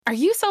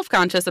Are you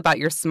self-conscious about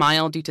your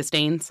smile due to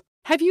stains?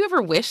 Have you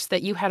ever wished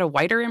that you had a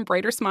whiter and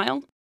brighter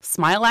smile?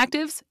 Smile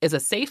Actives is a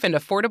safe and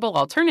affordable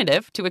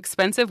alternative to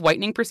expensive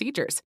whitening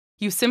procedures.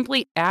 You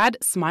simply add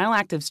Smile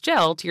Actives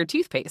gel to your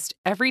toothpaste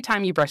every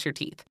time you brush your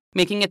teeth,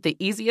 making it the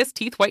easiest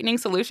teeth whitening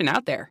solution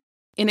out there.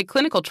 In a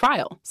clinical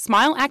trial,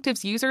 Smile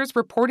Actives users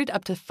reported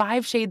up to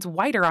 5 shades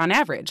whiter on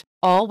average,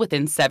 all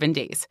within 7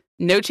 days.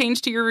 No change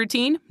to your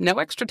routine, no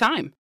extra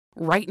time.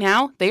 Right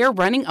now, they are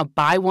running a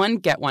buy one,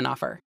 get one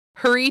offer.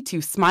 Hurry to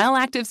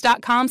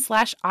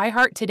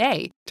smileactives.com/iHeart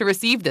today to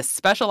receive this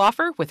special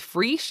offer with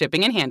free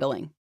shipping and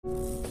handling.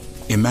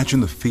 Imagine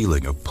the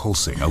feeling of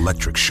pulsing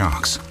electric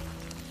shocks.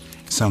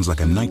 Sounds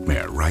like a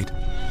nightmare, right?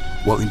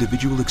 While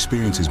individual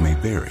experiences may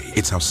vary,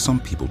 it's how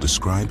some people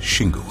describe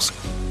shingles.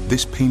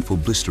 This painful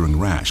blistering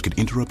rash could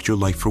interrupt your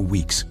life for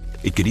weeks.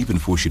 It could even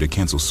force you to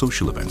cancel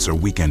social events or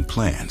weekend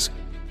plans.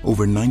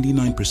 Over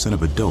 99%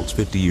 of adults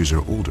 50 years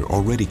or older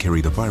already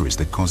carry the virus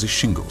that causes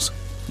shingles.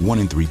 1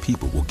 in 3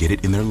 people will get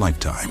it in their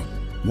lifetime.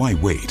 Why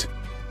wait?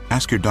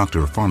 Ask your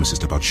doctor or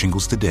pharmacist about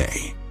shingles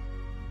today.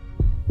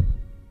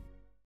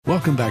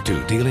 Welcome back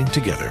to Dealing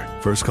Together.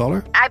 First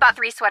caller? I bought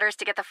 3 sweaters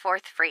to get the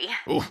 4th free.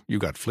 Oh, you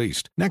got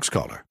fleeced. Next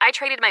caller? I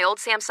traded my old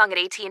Samsung at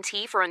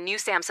AT&T for a new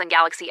Samsung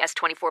Galaxy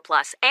S24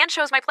 Plus and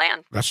shows my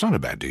plan. That's not a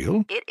bad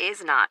deal. It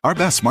is not. Our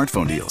best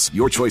smartphone deals.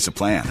 Your choice of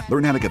plan.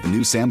 Learn how to get the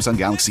new Samsung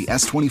Galaxy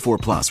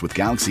S24 Plus with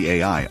Galaxy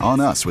AI on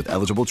us with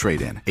eligible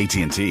trade-in.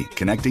 AT&T.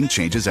 Connecting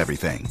changes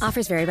everything.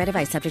 Offers vary by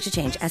device. Subject to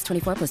change.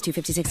 S24 plus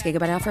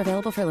 256GB offer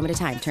available for a limited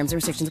time. Terms and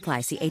restrictions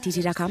apply. See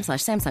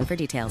att.com/Samsung for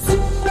details.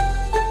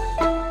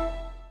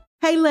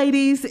 Hey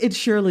ladies, it's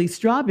Shirley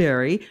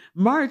Strawberry.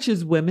 March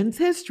is Women's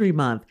History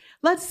Month.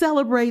 Let's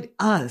celebrate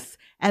us.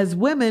 As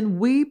women,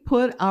 we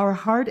put our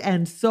heart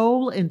and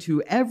soul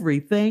into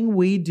everything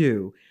we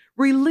do.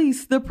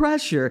 Release the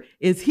Pressure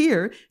is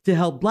here to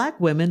help Black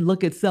women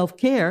look at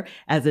self-care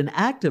as an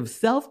act of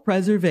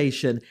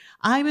self-preservation.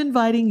 I'm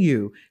inviting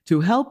you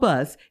to help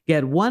us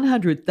get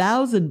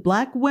 100,000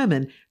 Black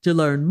women to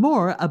learn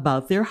more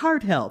about their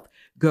heart health.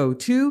 Go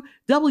to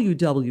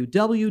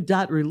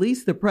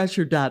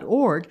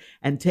www.releasethepressure.org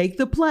and take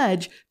the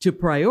pledge to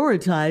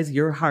prioritize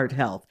your heart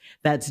health.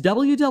 That's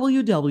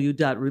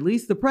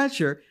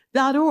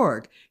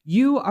www.releasethepressure.org.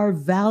 You are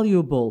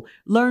valuable.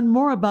 Learn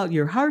more about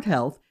your heart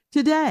health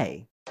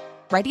today.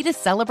 Ready to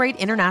celebrate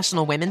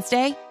International Women's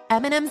Day?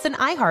 M&M's and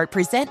iHeart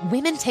present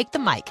Women Take the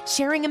Mic,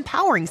 sharing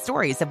empowering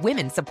stories of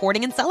women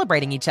supporting and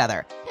celebrating each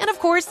other. And of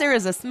course, there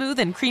is a smooth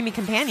and creamy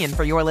companion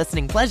for your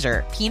listening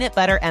pleasure, peanut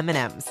butter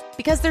M&M's.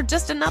 Because they're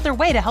just another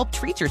way to help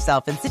treat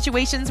yourself in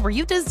situations where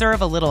you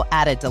deserve a little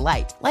added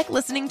delight, like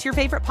listening to your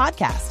favorite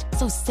podcast.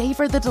 So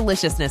savor the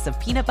deliciousness of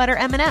peanut butter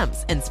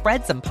M&M's and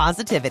spread some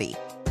positivity.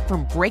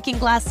 From breaking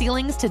glass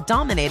ceilings to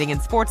dominating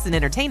in sports and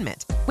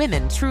entertainment,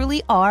 women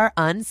truly are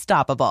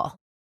unstoppable.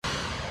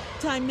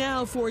 Time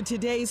now for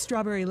today's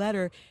Strawberry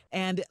Letter.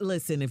 And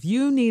listen, if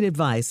you need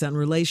advice on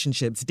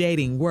relationships,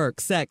 dating,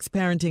 work, sex,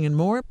 parenting, and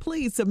more,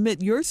 please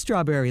submit your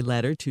Strawberry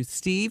Letter to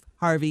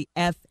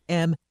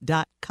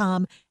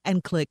steveharveyfm.com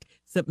and click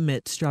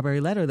Submit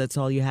Strawberry Letter. That's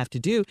all you have to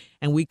do.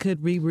 And we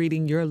could be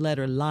reading your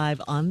letter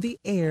live on the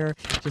air,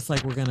 just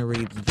like we're going to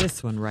read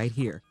this one right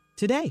here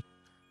today.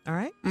 All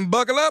right?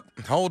 Buckle up.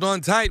 Hold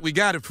on tight. We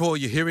got it for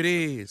you. Here it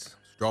is.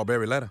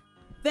 Strawberry Letter.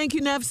 Thank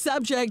you, Nev.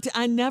 Subject,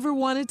 I never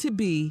wanted to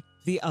be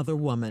the other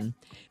woman.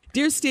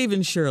 Dear Steve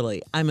and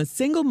Shirley, I'm a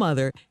single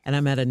mother and I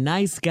met a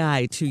nice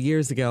guy 2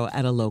 years ago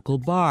at a local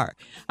bar.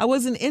 I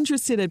wasn't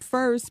interested at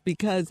first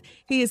because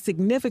he is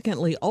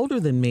significantly older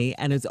than me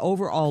and his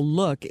overall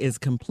look is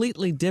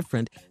completely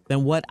different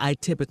than what I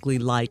typically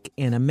like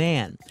in a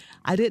man.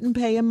 I didn't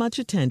pay him much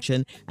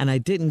attention and I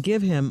didn't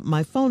give him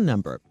my phone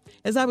number.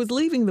 As I was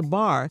leaving the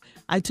bar,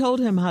 I told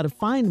him how to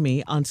find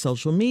me on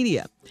social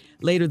media.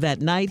 Later that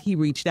night, he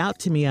reached out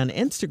to me on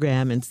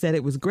Instagram and said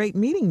it was great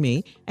meeting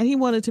me and he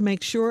wanted to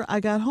make sure I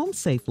got home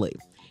safely.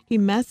 He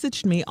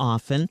messaged me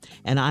often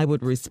and I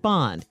would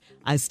respond.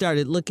 I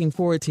started looking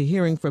forward to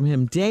hearing from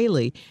him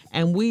daily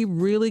and we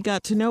really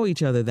got to know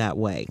each other that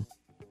way.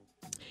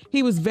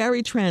 He was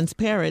very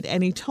transparent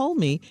and he told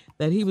me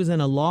that he was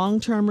in a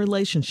long-term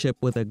relationship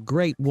with a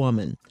great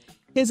woman.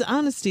 His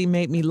honesty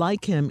made me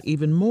like him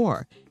even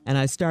more, and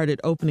I started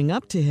opening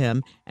up to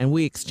him, and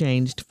we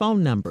exchanged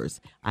phone numbers.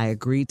 I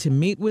agreed to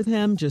meet with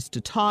him just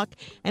to talk,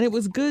 and it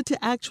was good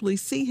to actually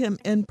see him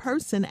in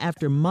person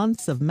after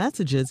months of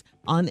messages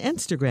on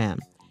Instagram.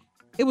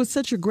 It was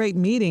such a great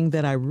meeting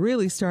that I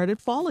really started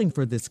falling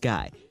for this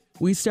guy.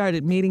 We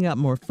started meeting up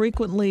more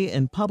frequently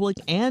in public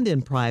and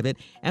in private,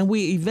 and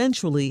we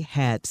eventually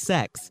had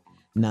sex.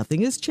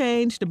 Nothing has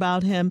changed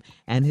about him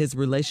and his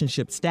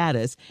relationship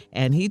status,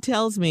 and he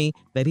tells me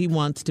that he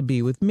wants to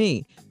be with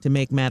me. To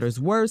make matters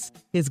worse,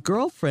 his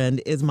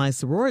girlfriend is my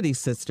sorority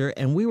sister,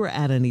 and we were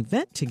at an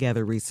event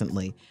together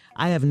recently.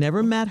 I have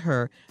never met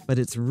her, but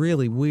it's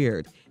really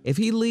weird. If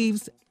he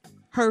leaves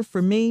her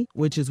for me,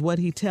 which is what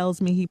he tells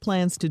me he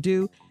plans to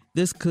do,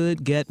 this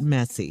could get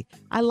messy.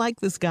 I like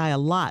this guy a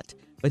lot,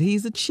 but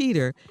he's a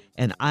cheater,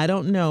 and I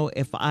don't know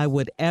if I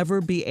would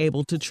ever be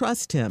able to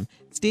trust him.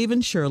 Steve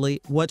and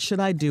Shirley, what should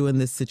I do in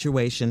this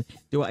situation?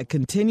 Do I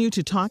continue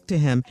to talk to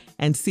him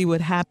and see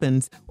what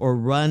happens or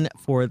run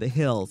for the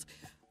hills?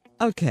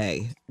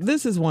 Okay,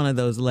 this is one of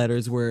those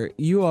letters where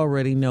you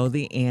already know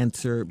the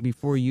answer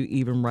before you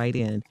even write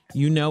in.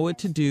 You know what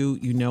to do.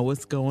 You know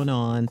what's going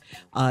on.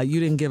 You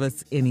didn't give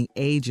us any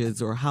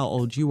ages or how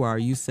old you are.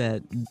 You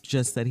said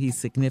just that he's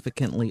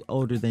significantly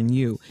older than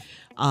you.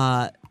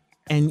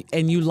 And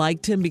you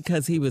liked him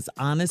because he was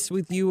honest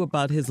with you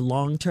about his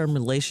long-term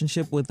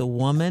relationship with a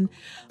woman.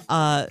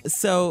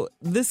 So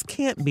this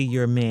can't be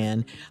your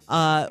man.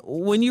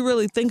 When you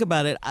really think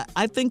about it,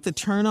 I think the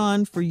turn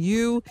on for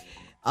you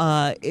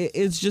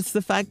it's just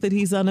the fact that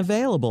he's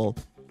unavailable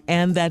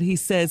and that he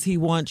says he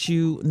wants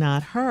you,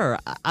 not her.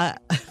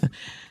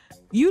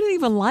 You didn't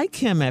even like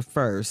him at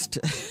first.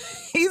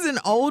 He's an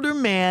older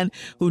man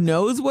who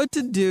knows what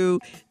to do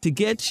to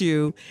get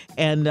you,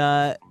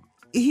 and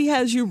he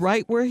has you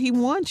right where he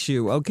wants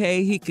you,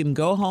 okay? He can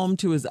go home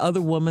to his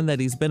other woman that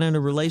he's been in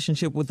a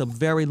relationship with a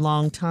very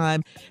long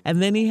time,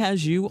 and then he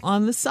has you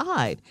on the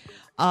side.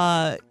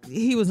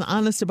 He was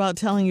honest about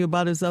telling you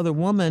about his other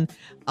woman,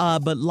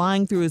 but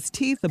lying through his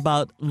teeth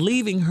about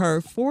leaving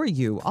her for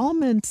you. All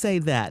men say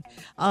that.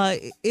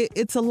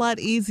 It's a lot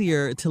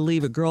easier to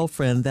leave a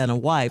girlfriend than a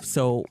wife,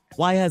 so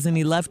why hasn't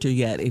he left her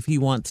yet if he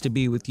wants to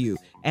be with you,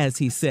 as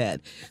he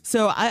said?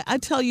 So I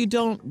tell you,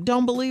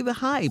 don't believe the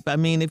hype. I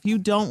mean, if you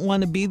don't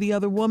want to be the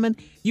other woman,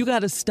 you got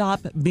to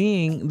stop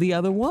being the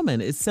other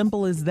woman. It's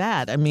simple as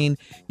that. I mean,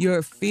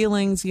 your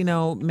feelings,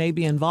 may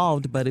be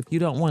involved, but if you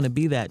don't want to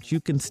be that, you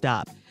can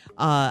stop.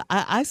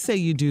 I say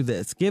you do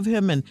this. Give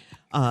him an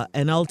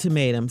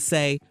ultimatum.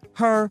 Say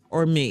her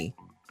or me,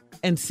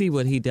 and see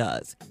what he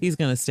does. He's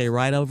going to stay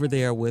right over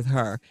there with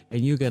her,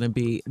 and you're going to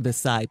be the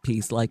side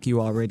piece like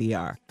you already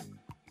are.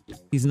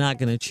 He's not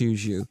going to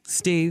choose you.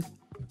 Steve?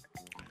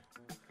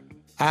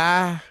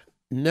 I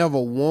never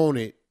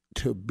wanted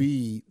to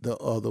be the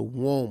other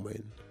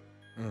woman,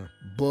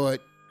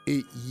 but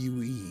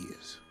you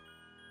is.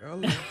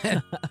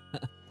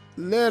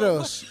 Let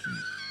us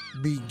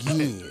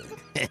begin.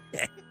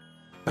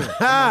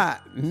 I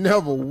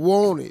never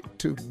wanted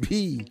to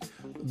be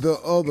the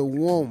other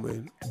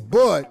woman,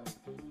 but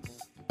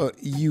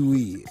you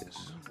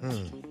is.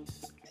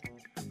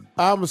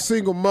 I'm a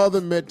single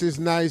mother, met this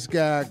nice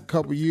guy a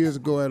couple years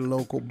ago at a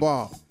local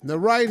bar. Now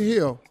right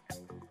here,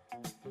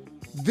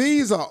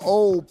 these are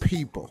old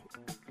people.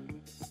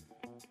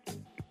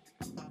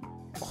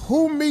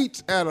 Who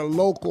meets at a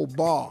local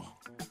bar?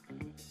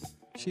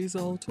 She's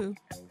old too.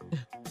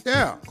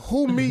 Yeah,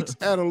 who meets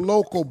at a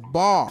local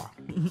bar?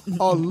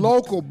 A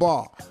local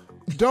bar.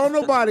 Don't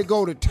nobody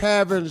go to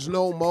taverns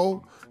no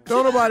more.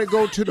 Don't nobody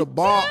go to the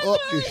bar up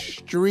the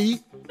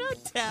street.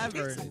 Not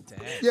tavern.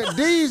 Yeah,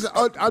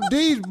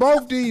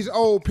 both these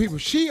old people.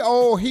 She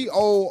old, he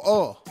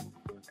old.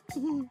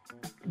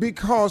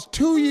 Because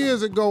 2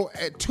 years ago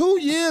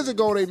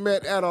they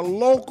met at a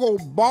local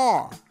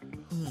bar.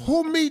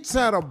 Who meets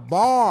at a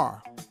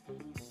bar?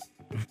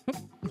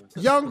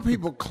 Young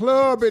people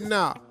clubbing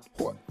now.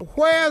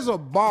 Where's a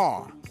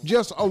bar?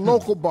 Just a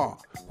local bar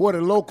where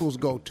the locals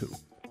go to.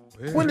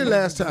 When the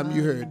last time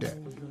you heard that?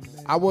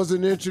 I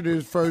wasn't interested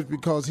at first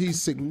because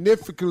he's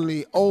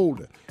significantly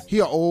older. He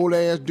an old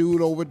ass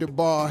dude over at the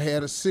bar,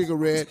 had a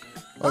cigarette,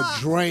 a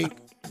drink,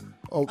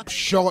 a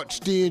short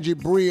stingy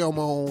brim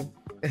on.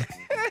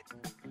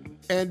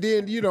 And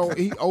then, he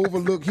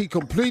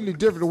completely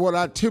different to what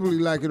I typically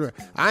like.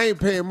 I ain't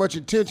paying much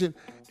attention,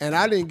 and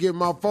I didn't give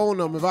my phone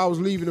number. If I was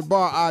leaving the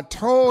bar, I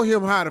told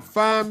him how to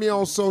find me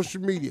on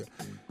social media.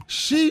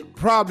 She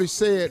probably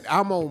said,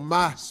 I'm on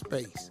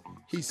MySpace.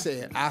 He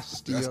said, I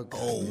still go.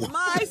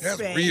 MySpace.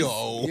 That's real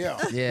old.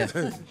 Yeah.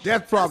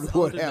 That's probably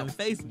what happened.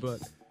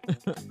 Facebook.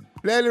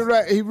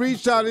 He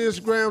reached out on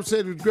Instagram,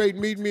 said it was great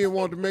meeting me and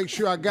wanted to make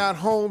sure I got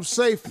home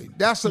safely.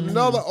 That's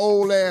another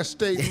old ass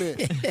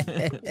statement.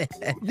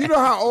 You know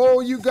how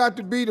old you got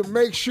to be to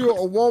make sure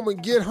a woman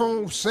get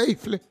home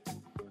safely?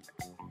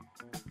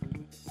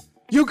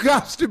 You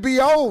got to be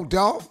old,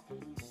 dog.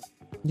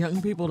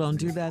 Young people don't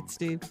do that,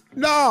 Steve.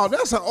 No,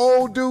 that's an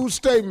old dude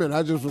statement.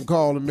 I just would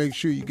call to make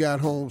sure you got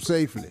home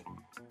safely.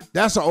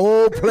 That's an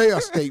old player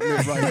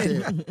statement right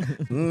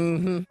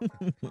there.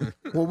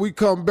 When we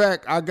come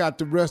back, I got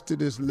the rest of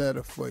this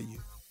letter for you.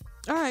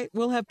 All right,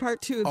 we'll have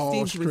part 2 of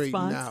Steve's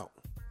response out.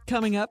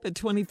 Coming up at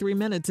 23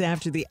 minutes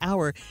after the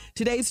hour.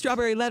 Today's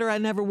Strawberry Letter, I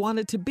never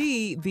wanted to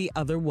be the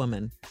other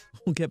woman.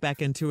 We'll get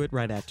back into it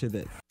right after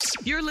this.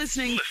 You're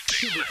listening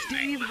to the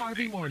Steve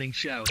Harvey Morning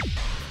Show.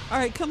 All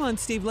right, come on,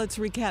 Steve. Let's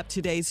recap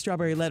today's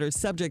Strawberry Letter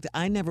subject.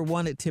 I never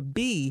wanted to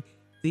be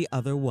the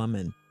other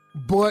woman.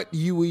 But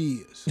you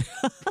is.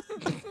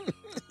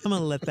 I'm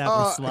going to let that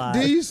one slide.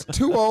 These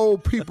two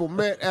old people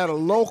met at a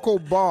local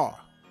bar.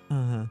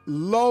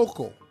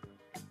 Local.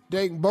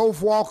 They can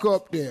both walk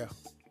up there.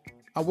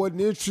 I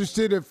wasn't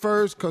interested at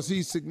first because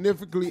he's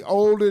significantly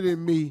older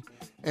than me,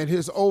 and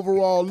his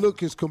overall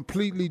look is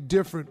completely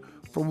different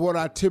from what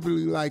I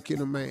typically like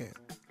in a man.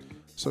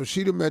 So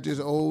she'd have met this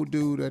old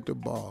dude at the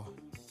bar.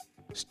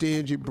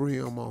 stingy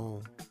brim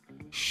on,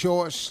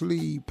 short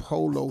sleeve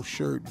polo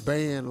shirt,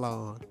 band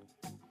lawn.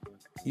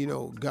 You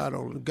know, got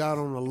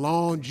on a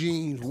long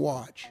jeans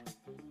watch.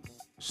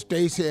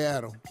 Stacey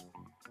Adams,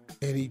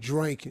 and he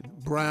drinking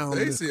brown.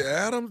 Stacey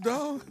Adams,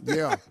 dog?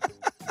 Yeah.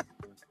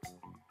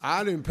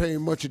 I didn't pay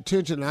much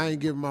attention. I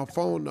ain't giving my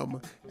phone number.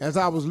 As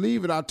I was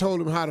leaving, I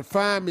told him how to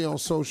find me on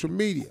social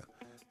media.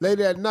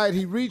 Later that night,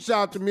 he reached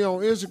out to me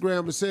on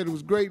Instagram and said it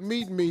was great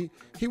meeting me.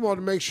 He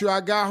wanted to make sure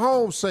I got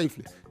home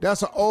safely.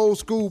 That's an old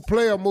school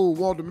player move,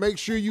 wanted to make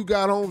sure you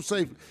got home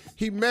safely.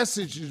 He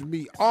messages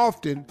me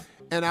often,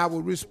 and I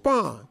would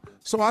respond.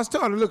 So I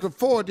started looking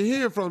forward to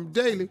hearing from him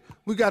daily.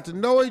 We got to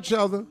know each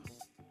other.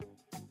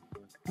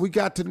 We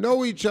got to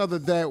know each other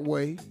that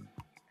way.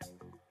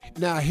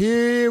 Now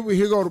here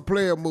go the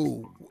player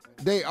move.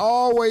 They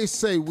always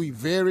say we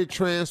very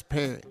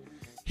transparent.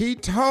 He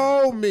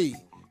told me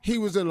he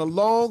was in a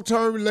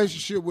long-term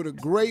relationship with a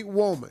great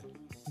woman.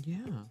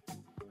 Yeah.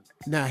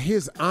 Now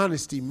his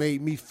honesty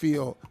made me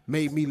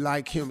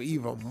like him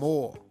even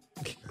more.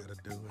 Gotta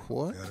do it.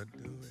 What? Gotta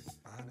do it.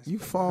 Honest, You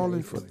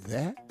falling for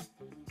that?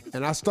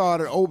 And I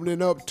started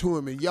opening up to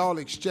him, and y'all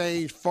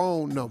exchanged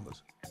phone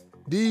numbers.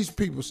 These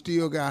people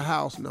still got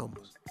house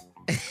numbers.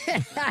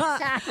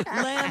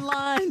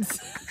 Landlines.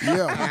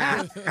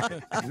 Yeah.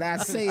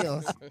 Not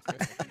sales.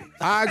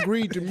 I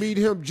agreed to meet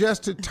him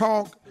just to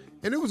talk,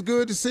 and it was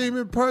good to see him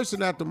in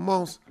person after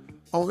months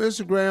on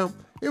Instagram.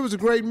 It was a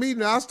great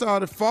meeting. I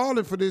started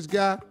falling for this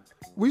guy.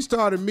 We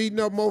started meeting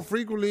up more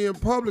frequently in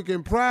public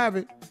and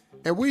private,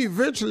 and we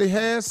eventually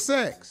had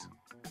sex.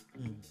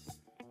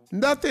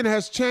 Nothing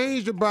has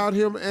changed about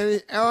him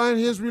and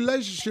his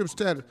relationship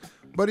status,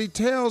 but he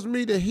tells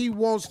me that he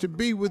wants to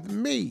be with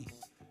me.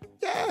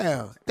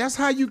 Yeah, that's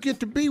how you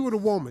get to be with a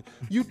woman.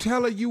 You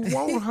tell her you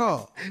want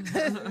her.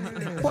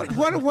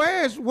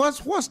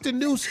 What's the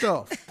new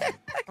stuff?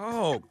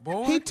 Oh,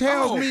 boy. He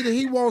tells me that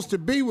he wants to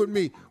be with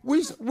me.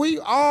 We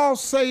all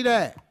say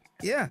that.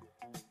 Yeah.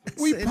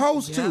 We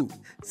supposed to.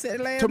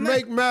 To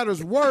make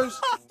matters worse,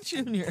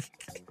 Junior.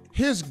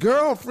 his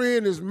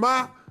girlfriend is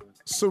my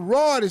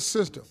sorority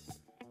sister.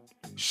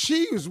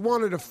 She was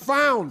one of the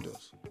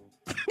founders.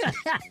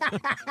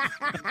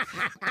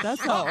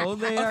 That's how old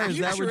they are? Is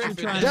that what you're trying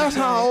to say? That's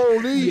how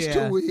old these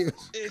two is.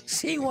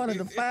 She wanted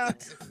to find.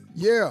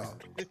 Yeah.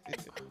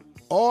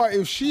 Or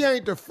if she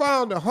ain't the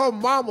founder, her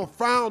mama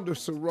found the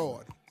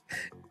sorority.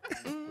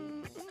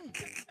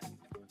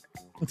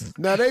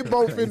 Now they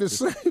both in the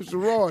same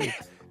sorority,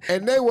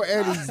 and they were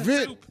at an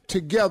event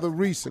together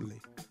recently.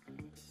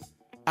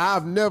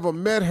 I've never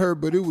met her,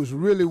 but it was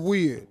really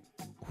weird.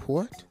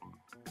 What?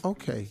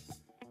 Okay,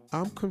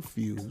 I'm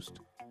confused.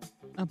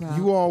 About?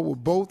 You all were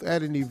both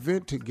at an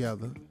event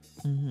together.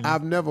 Mm-hmm.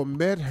 I've never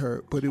met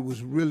her, but it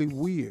was really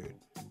weird.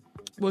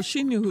 Well,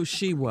 she knew who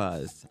she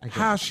was. I guess.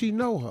 How she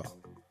know her?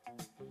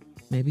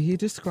 Maybe he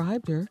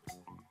described her.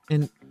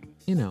 And,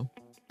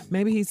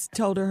 maybe he's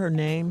told her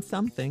name,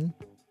 something.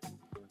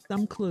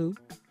 Some clue.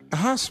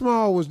 How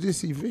small was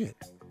this event?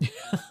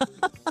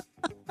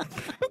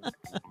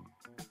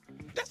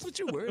 That's what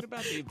you worried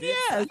about, the event?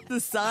 Yes, the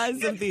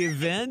size of the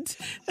event.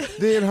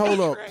 Then hold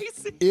up.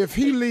 If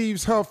he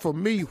leaves her for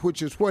me,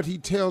 which is what he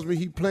tells me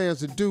he plans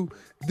to do,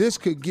 this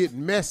could get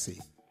messy.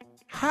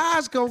 How's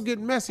it's gonna get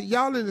messy?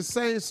 Y'all in the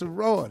same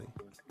sorority.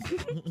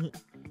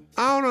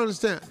 I don't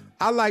understand.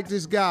 I like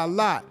this guy a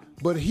lot,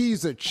 but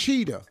he's a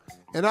cheater.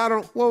 And I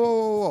don't,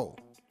 whoa.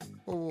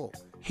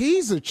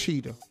 He's a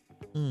cheater.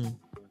 Mm.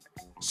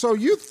 So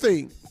you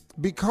think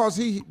because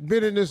he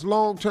been in this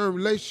long-term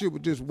relationship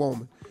with this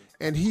woman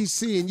and he's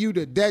seeing you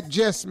that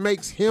just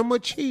makes him a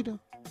cheater?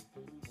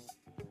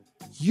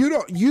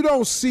 You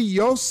don't see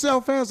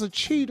yourself as a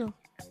cheater?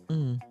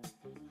 Mm.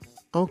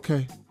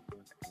 Okay.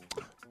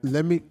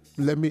 Let me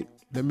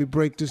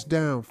break this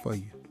down for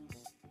you.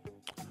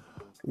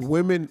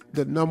 Women,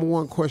 the number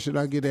one question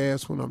I get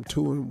asked when I'm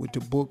touring with the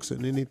books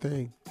and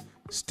anything,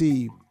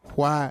 Steve,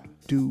 why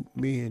do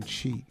men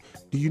cheat?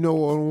 Do you know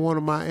what one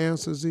of my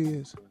answers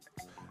is?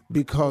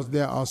 Because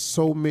there are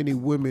so many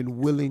women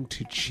willing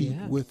to cheat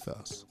with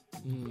us.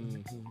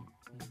 Mm-hmm.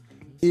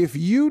 If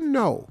you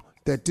know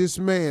that this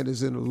man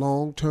is in a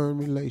long-term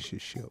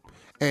relationship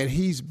and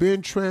he's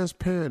been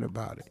transparent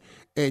about it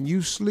and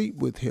you sleep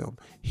with him,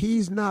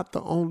 he's not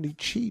the only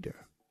cheater.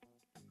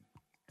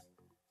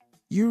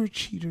 You're a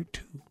cheater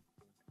too.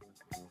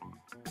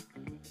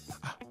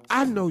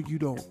 I know you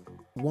don't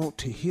want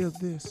to hear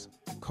this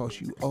because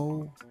you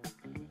old,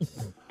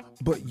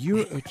 but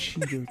you're a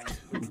cheater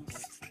too.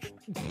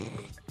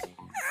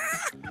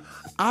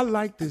 I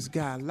like this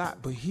guy a lot,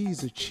 but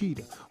he's a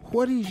cheater.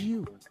 What is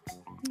you?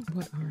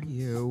 What are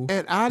you?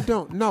 And I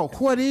don't know.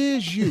 What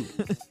is you?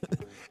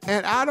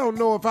 And I don't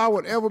know if I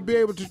would ever be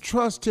able to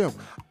trust him.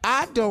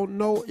 I don't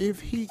know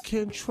if he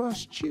can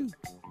trust you.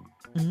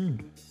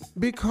 Mm.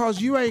 Because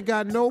you ain't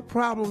got no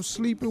problem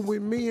sleeping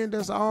with men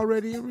that's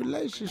already in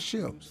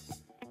relationships.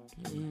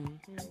 Mm-hmm.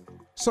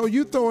 So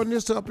you throwing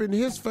this up in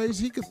his face,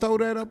 he could throw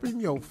that up in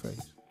your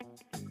face.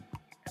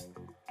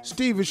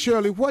 Steve and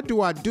Shirley, what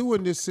do I do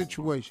in this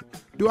situation?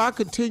 Do I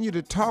continue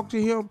to talk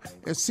to him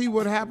and see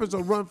what happens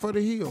or run for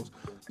the hills?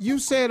 You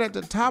said at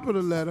the top of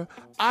the letter,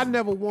 I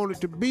never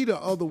wanted to be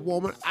the other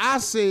woman. I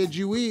said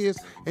you is.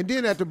 And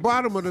then at the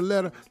bottom of the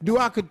letter, do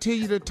I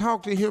continue to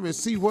talk to him and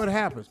see what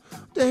happens?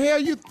 The hell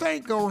you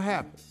think gonna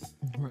happen?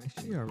 Right,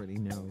 she already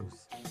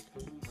knows.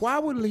 Why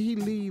would he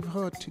leave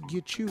her to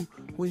get you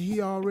when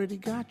he already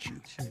got you?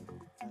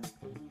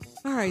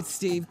 All right,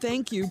 Steve,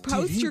 thank you.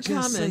 Post your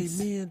comments. Did he just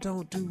say men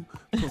don't do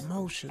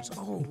promotions?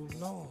 Oh,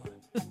 Lord.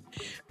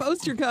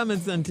 Post your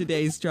comments on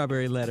today's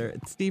Strawberry Letter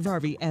at Steve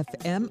Harvey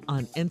FM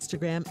on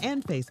Instagram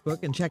and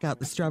Facebook, and check out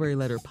the Strawberry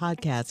Letter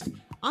podcast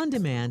on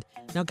demand.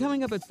 Now,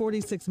 coming up at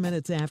 46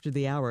 minutes after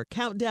the hour,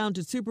 countdown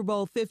to Super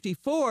Bowl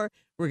 54.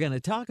 We're going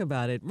to talk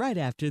about it right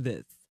after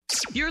this.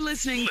 You're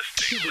listening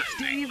to the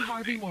Steve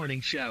Harvey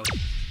Morning Show.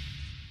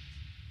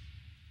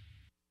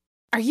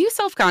 Are you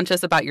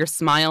self-conscious about your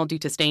smile due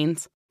to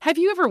stains? Have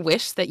you ever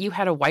wished that you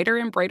had a whiter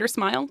and brighter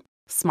smile?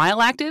 Smile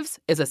Actives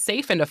is a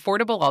safe and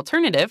affordable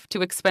alternative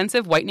to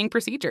expensive whitening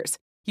procedures.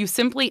 You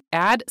simply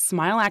add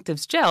Smile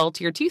Actives gel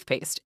to your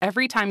toothpaste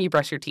every time you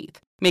brush your teeth,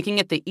 making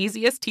it the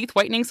easiest teeth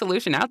whitening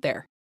solution out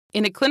there.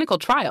 In a clinical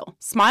trial,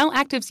 Smile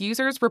Actives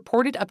users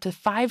reported up to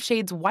 5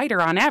 shades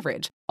whiter on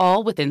average,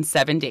 all within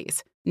 7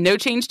 days. No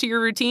change to your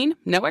routine,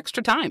 no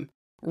extra time.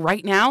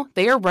 Right now,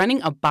 they are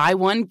running a buy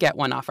one, get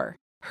one offer.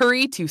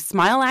 Hurry to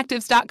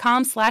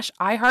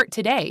smileactives.com/iHeart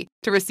today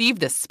to receive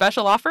this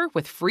special offer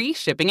with free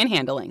shipping and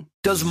handling.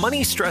 Does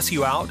money stress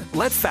you out?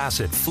 Let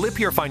Facet flip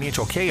your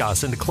financial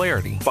chaos into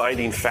clarity.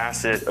 Finding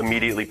Facet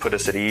immediately put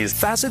us at ease.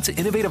 Facet's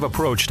innovative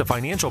approach to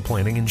financial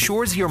planning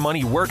ensures your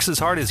money works as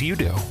hard as you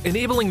do,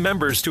 enabling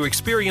members to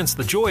experience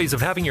the joys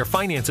of having your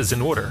finances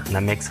in order. And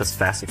that makes us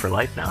Facet for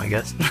life now, I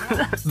guess.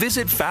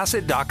 Visit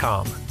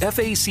Facet.com,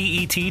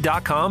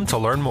 FACET.com to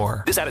learn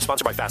more. This ad is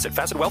sponsored by Facet.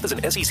 Facet Wealth is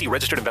an SEC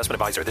registered investment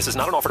advisor. This is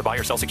not an offer to buy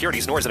or sell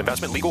securities, nor is it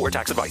investment, legal, or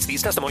tax advice.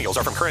 These testimonials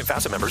are from current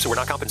Facet members who are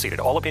not compensated.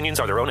 All opinions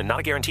are their own and not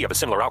a guarantee of a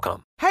similar outcome.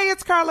 Hey,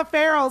 it's Carla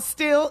Farrell,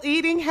 still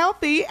eating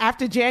healthy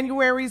after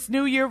January's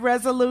New Year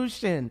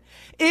resolution.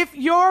 If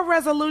your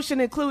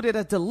resolution included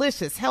a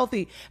delicious,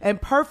 healthy,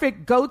 and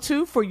perfect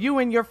go-to for you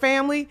and your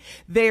family,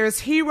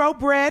 there's Hero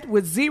Bread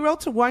with 0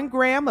 to 1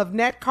 gram of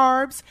net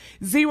carbs,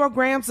 0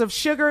 grams of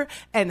sugar,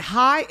 and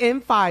high in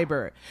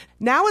fiber.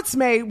 Now it's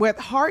made with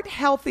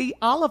heart-healthy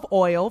olive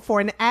oil for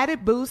an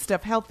added boost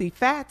of healthy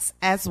fats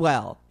as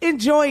well.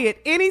 Enjoy it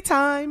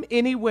anytime,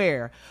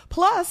 anywhere.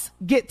 Plus,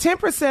 get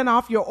 10%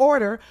 off your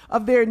order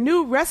of their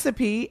new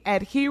recipe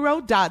at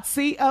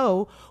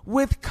hero.co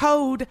with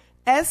code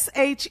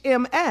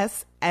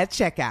SHMS at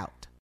checkout.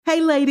 Hey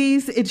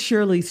ladies, it's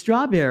Shirley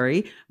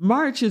Strawberry.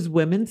 March is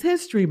Women's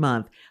History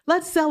Month.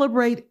 Let's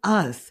celebrate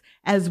us.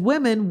 As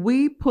women,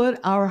 we put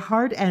our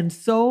heart and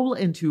soul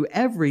into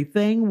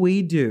everything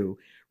we do.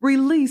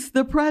 Release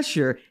the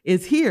Pressure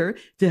is here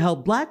to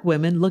help Black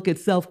women look at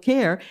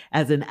self-care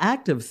as an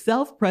act of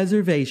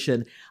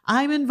self-preservation.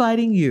 I'm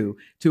inviting you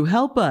to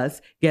help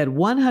us get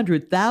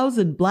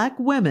 100,000 Black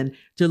women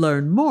to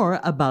learn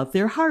more about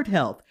their heart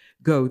health.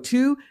 Go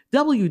to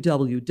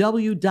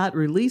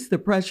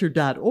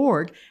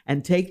www.releasethepressure.org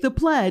and take the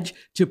pledge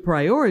to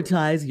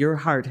prioritize your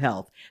heart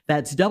health.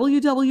 That's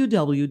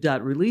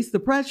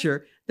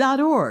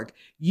www.releasethepressure.org.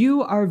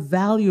 You are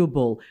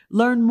valuable.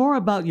 Learn more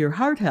about your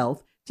heart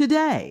health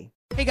today.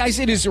 Hey guys,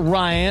 it is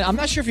Ryan. I'm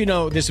not sure if you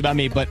know this about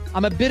me, but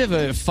I'm a bit of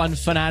a fun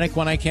fanatic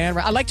when I can.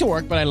 I like to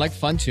work, but I like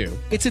fun too.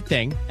 It's a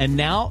thing. And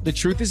now the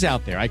truth is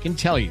out there. I can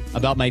tell you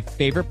about my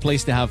favorite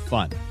place to have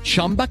fun.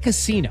 Chumba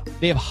Casino.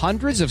 They have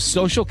hundreds of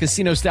social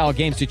casino style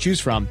games to choose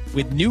from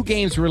with new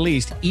games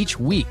released each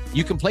week.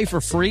 You can play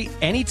for free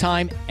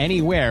anytime,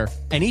 anywhere.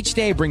 And each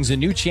day brings a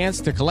new chance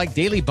to collect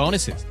daily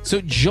bonuses. So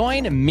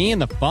join me in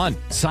the fun.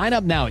 Sign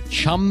up now at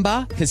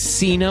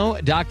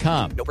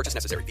ChumbaCasino.com. No purchase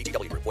necessary.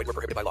 VGW Group. Void where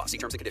prohibited by law. See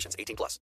terms and conditions. 18+.